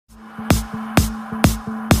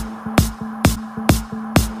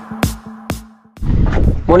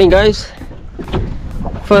Morning guys,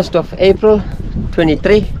 1st of April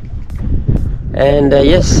 23, and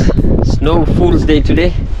yes, it's no Fool's Day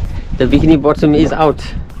today. The bikini bottom is out.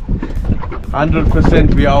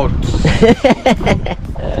 100% we out.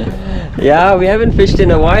 Yeah, we haven't fished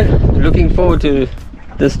in a while. Looking forward to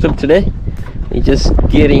this trip today. We're just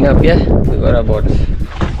gearing up here. We got about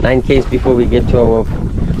 9 k's before we get to our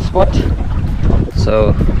spot.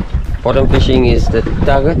 So bottom fishing is the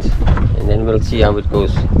target, and then we'll see how it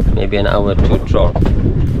goes. Maybe an hour to trawl.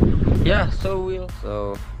 Yeah, so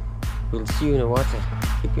we'll see you in the water.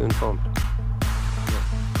 Keep you informed.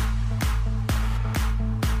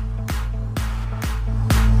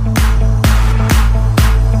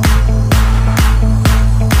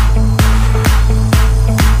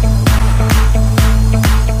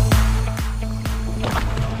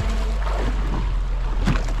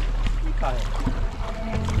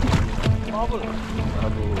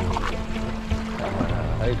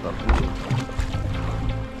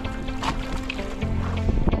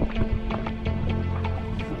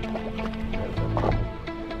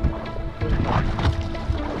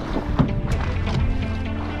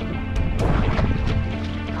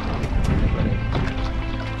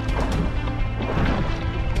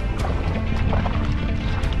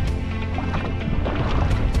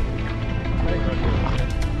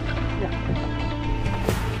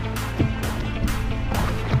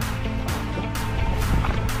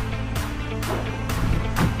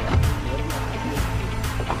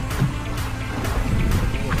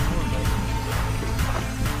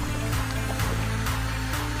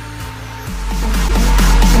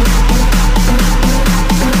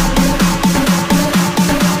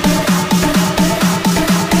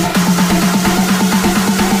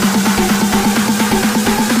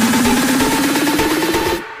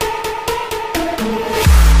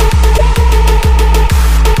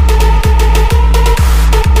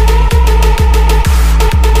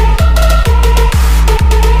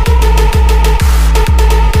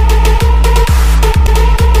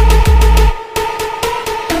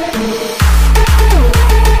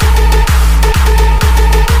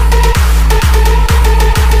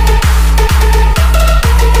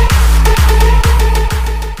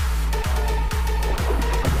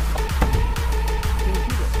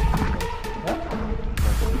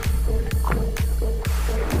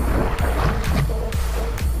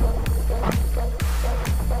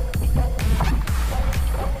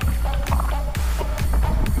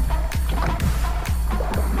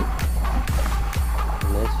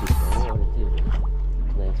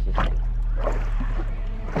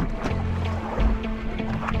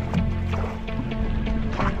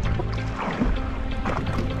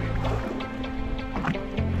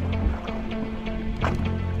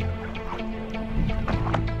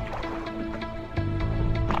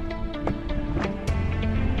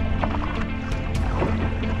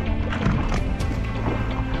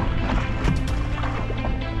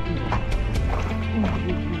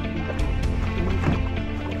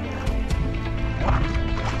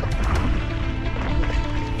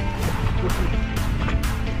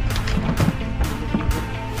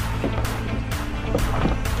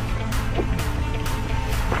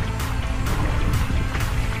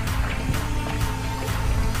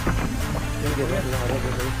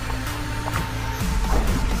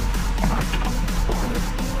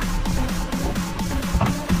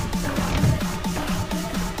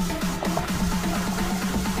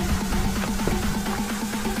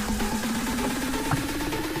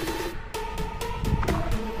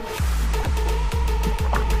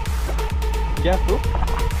 Yeah, bro.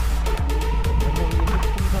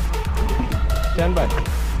 Stand by.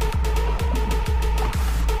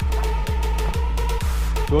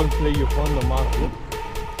 Don't play your phone, the mark. Bro.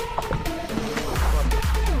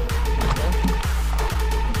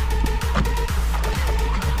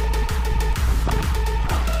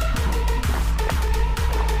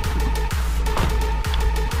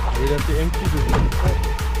 We have to empty this.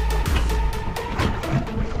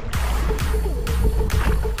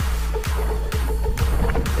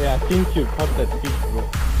 Yeah, I think you caught that fish, bro.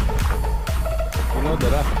 You know the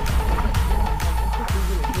rest.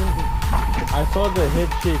 I saw the head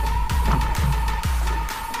shake.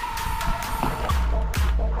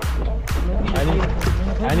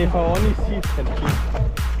 And if I only see it, can keep.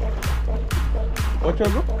 Watch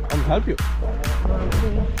out, bro. I'll help you.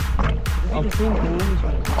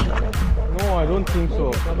 No, I don't think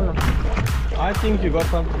so. I think you got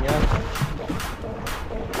something else.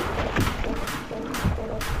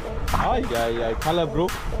 Yeah, color, bro.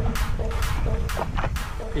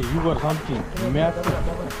 Hey, you got something massive.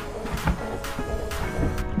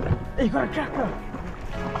 Hey, you got a cracker.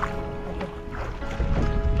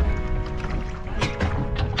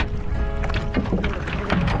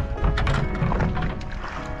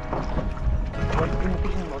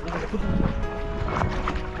 Wait,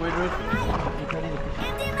 wait.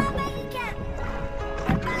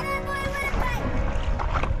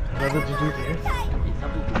 What did you do there?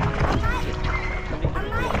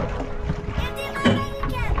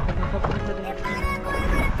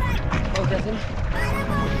 Oh, that's him.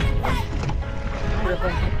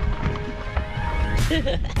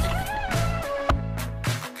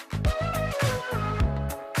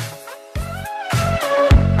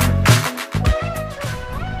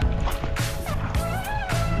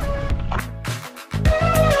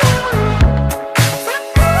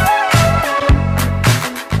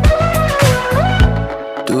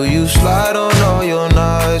 Do you slide on all your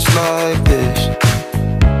nights like this?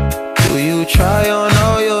 Do you try on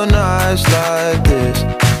all your nights like this?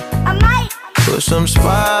 I might. Put some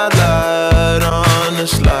spotlight on the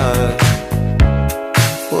slide.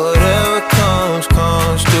 Whatever comes,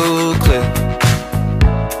 comes through clear.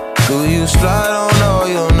 Do you slide on all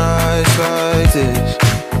your nights like this?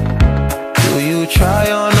 Do you try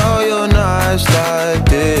on all your nights like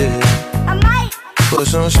this? I might. Put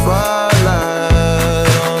some spotlight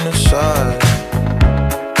on the side.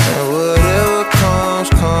 And whatever comes,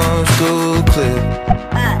 comes through clear.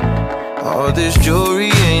 All this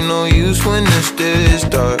jewelry ain't no use when it's this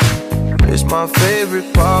dark. It's my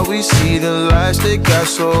favorite part, we see the lights that got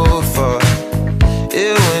so far.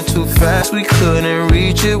 It went too fast, we couldn't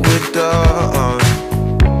reach it with the arm.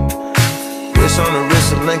 Wrist on the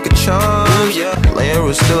wrist, a link of charms. Laying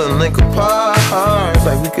was still a link apart.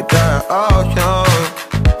 Like we could die all young,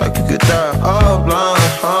 like we could die all blind.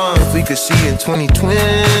 If we could see in 2020,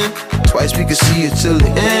 twice we could see it till the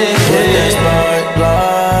end. Put that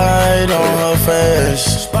spotlight on her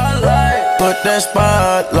face. Put that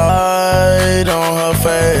spotlight on her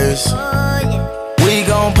face. We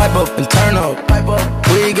gon' pipe up and turn up.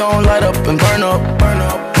 We gon' light up and burn up.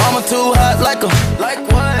 Mama too hot like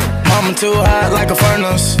what? Mama too hot like a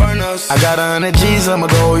furnace. I got 100 G's, I'ma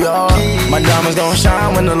go yard. My diamonds gon'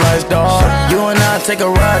 shine when the lights dark. You and I take a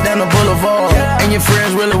ride down the boulevard, and your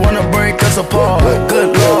friends really wanna break us apart.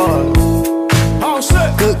 Good Lord.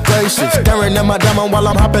 Good gracious, staring at my diamond while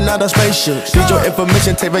I'm hopping out of spaceship. Need your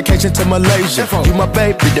information, take vacation to Malaysia. You my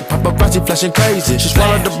baby, the paparazzi flashing crazy. She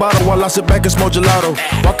swallowed the bottle while I sit back and smoke gelato.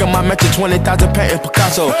 Walking my mansion, 20,000 painting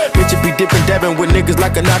Picasso. Bitch, it be dipping, dabbing with niggas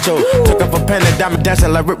like a nacho. Took off a pen and diamond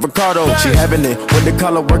dancing like Rick Ricardo. She having it with the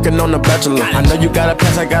color working on the Bachelor. I know you got a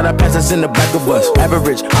pass, I got a pass that's in the back of us.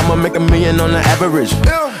 Average, I'ma make $1 million on the average.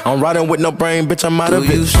 I'm riding with no brain, bitch, I'm out of it.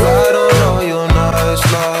 Do you slide on all your nights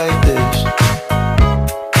like this?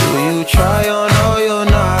 Do you try on all your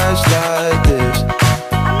nights like this?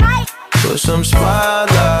 I might. Put some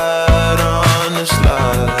spotlight on the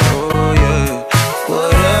slide. Oh yeah.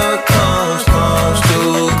 Whatever comes, comes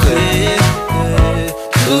through clear.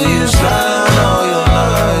 Do you slide on all your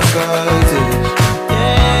nights like this?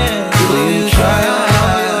 Do you try on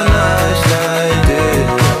all your nights like this?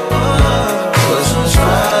 Put some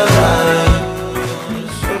spotlight.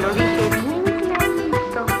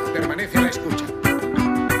 Permanece a la escucha.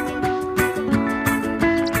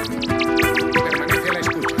 Permanece a la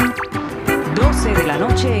escucha. 12 de la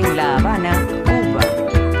noche en La Habana, Cuba.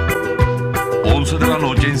 11 de la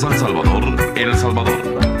noche en San Salvador, El Salvador.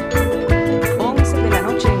 11 de la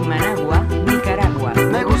noche en Managua, Nicaragua.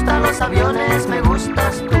 Me gustan los aviones, me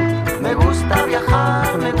gustas tú. Me gusta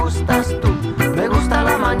viajar, me gustas tú. Me gusta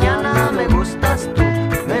la mañana, me gustas tú.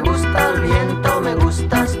 Me gusta el viento, me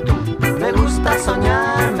gustas tú. Me gusta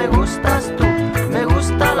soñar, me gustas tú. Me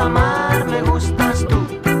gusta la mar, me gustas tú.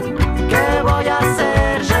 ¿Qué voy a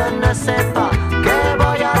hacer? Je ne sais pas. ¿Qué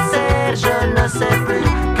voy a hacer? Je ne sais plus.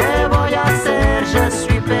 ¿Qué voy a hacer? Je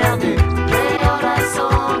suis perdu. ¿Qué horas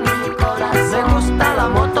son, mi corazón? Me gusta la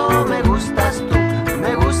moto, me gustas tú.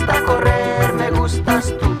 Me gusta correr, me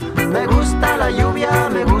gustas tú. Me gusta la lluvia,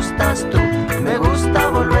 me gustas tú. Me gusta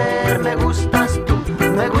volver, me gustas tú.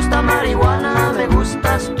 Me gusta marihuana, me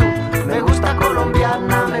gustas tú. Me gusta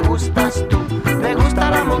colombiana, me gustas tú. Me gusta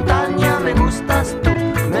la montaña, me gustas tú.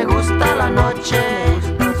 Me gusta la noche.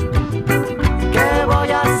 ¿Qué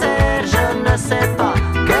voy a hacer? Je ne sais pas.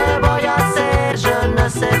 ¿Qué voy a hacer? Je ne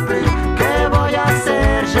sais plus. ¿Qué voy a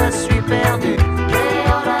hacer? Je suis perdu. ¿Qué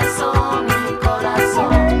horas son, mi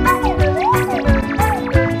corazón?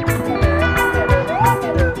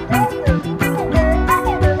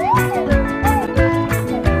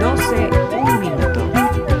 12, 1 minuto.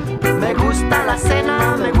 Me gusta la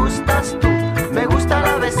cena, me gustas tú. Me gusta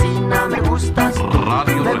la vecina, me gustas tú.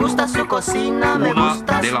 Radio Me Reloj. gusta su cocina, me 1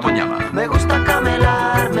 gustas de la tú. mañana. Me gusta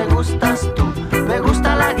camelar, me gustas tú. Me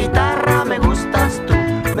gusta la guitarra, me gustas tú.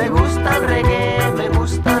 Me gusta el reggae, me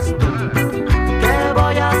gustas tú. ¿Qué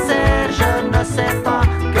voy a hacer? Je ne sais pas.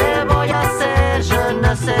 ¿Qué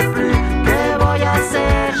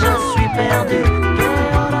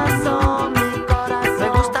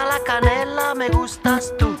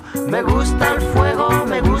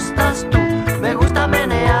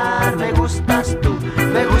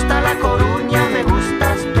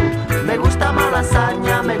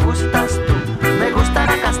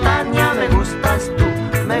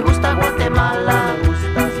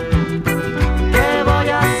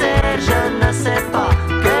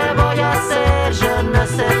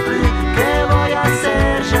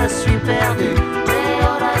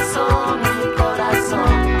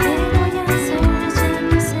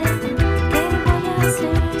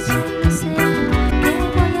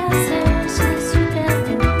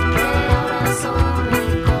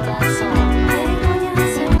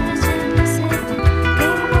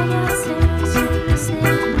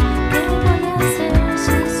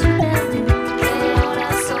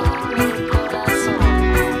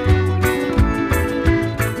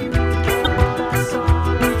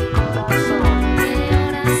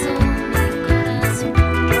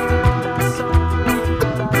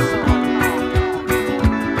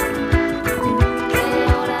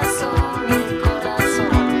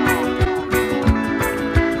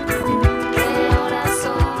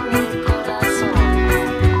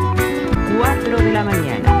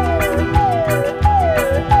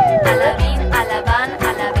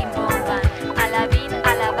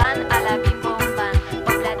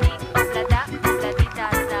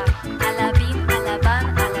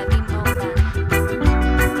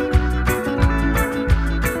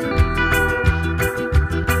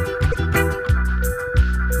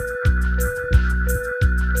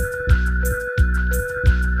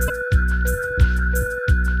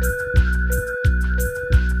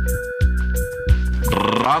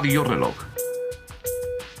Radio Reloj.